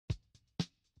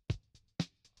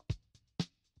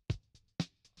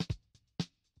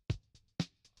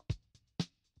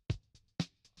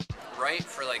right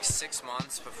for like 6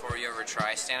 months before you ever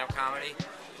try stand-up comedy,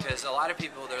 because a lot of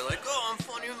people, they're like, oh, I'm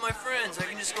funny with my friends, I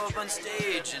can just go up on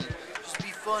stage and just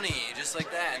be funny, just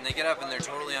like that, and they get up and they're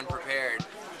totally unprepared,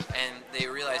 and they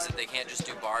realize that they can't just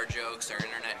do bar jokes or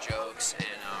internet jokes, and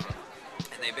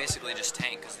they basically just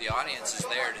tank because the audience is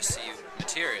there to see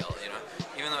material, you know.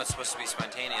 Even though it's supposed to be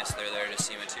spontaneous, they're there to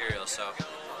see material. So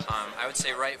I would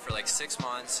say write for like 6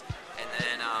 months, and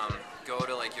then go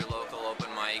to like your local open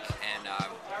mic, and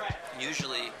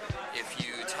usually if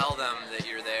you tell them that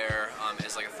you're there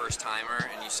as like a first timer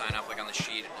and you sign up like on the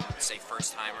sheet and say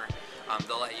first timer,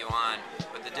 they'll let you on.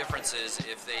 But the difference is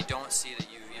if they don't see that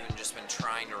you've even just been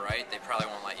trying to write, they probably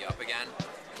won't let you up again.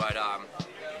 But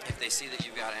if they see that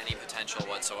you've got any potential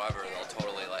whatsoever, they'll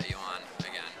totally let you on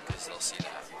again because they'll see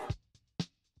that.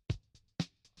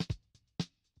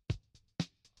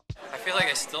 I feel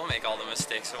like I still make all the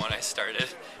mistakes from when I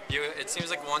started. It seems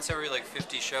like once every like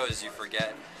 50 shows you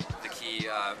forget the key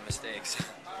mistakes.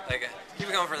 Like,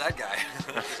 keep going for that guy.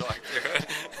 Just walk through it.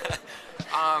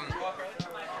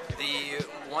 The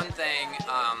one thing,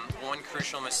 one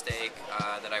crucial mistake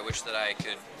that I wish that I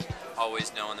could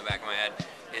always know in the back of my head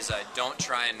is don't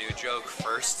try a new joke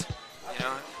first. You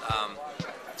know,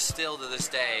 still to this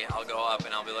day, I'll go up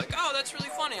and I'll be like, oh, that's really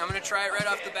funny. I'm going to try it right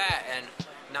off the bat, and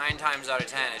 9 times out of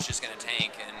 10, it's just going to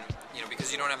tank, and you know,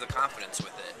 because you don't have the confidence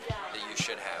with it that you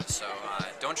should have. So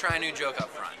don't try a new joke up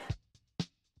front.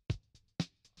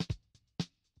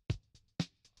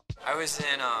 I was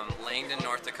in Langdon,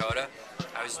 North Dakota.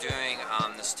 I was doing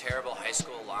this terrible high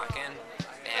school lock-in,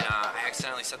 and I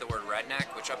accidentally said the word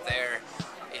redneck, which up there,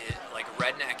 like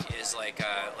redneck is like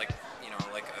a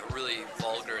really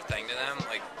vulgar thing to them.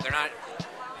 Like they're not,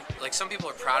 like some people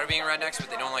are proud of being rednecks, but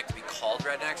they don't like to be called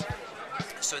rednecks.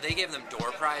 So they gave them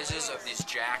door prizes of these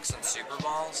jacks and Super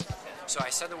Balls. So I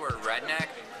said the word redneck,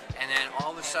 and then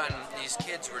all of a sudden these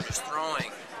kids were just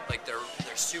throwing like their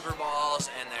Super Balls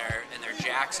and their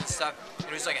jacks and stuff.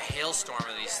 It was like a hailstorm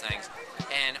of these things.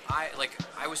 And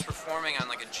I was performing on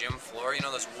like a gym floor, you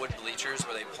know those wood bleachers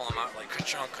where they pull them out like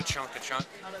ka-chunk, ka-chunk, ka-chunk.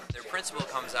 Their principal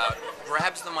comes out,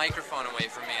 grabs the microphone away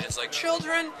from me, and is like,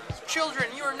 children,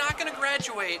 you are not going to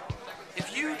graduate.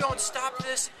 If you don't stop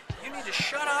this, you need to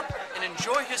shut up and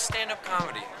enjoy his stand-up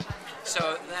comedy.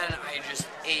 So then I just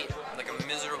ate like a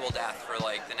miserable death for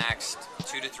like the next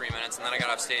 2 to 3 minutes, and then I got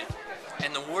off stage.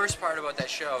 And the worst part about that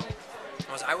show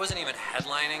was I wasn't even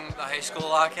headlining the high school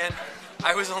lock-in.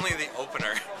 I was only the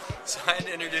opener. So I had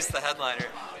to introduce the headliner,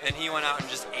 and he went out and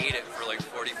just ate it for like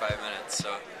 45 minutes.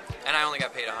 So, and I only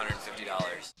got paid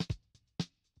 $150.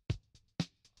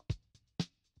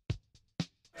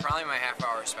 Probably my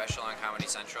half-hour special on Comedy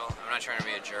Central. I'm not trying to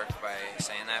be a jerk by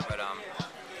saying that, but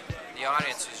the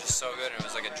audience was just so good, and it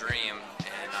was like a dream,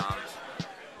 and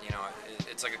you know,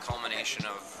 it's like a culmination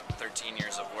of 13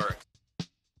 years of work.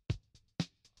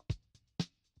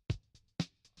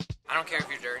 I don't care if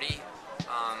you're dirty,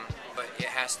 but it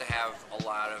has to have a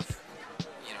lot of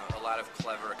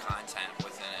clever content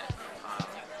within it.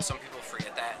 Some people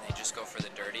forget that and they just go for the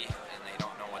dirty and they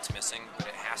don't know what's missing, but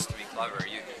it has to be clever.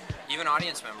 Even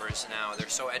audience members now, they're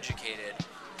so educated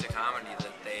to comedy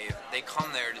that they come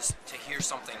there just to hear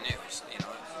something new, you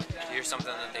know, to hear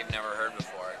something that they've never heard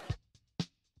before.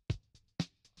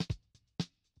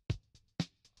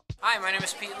 Hi, my name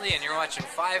is Pete Lee, and you're watching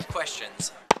 5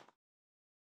 Questions.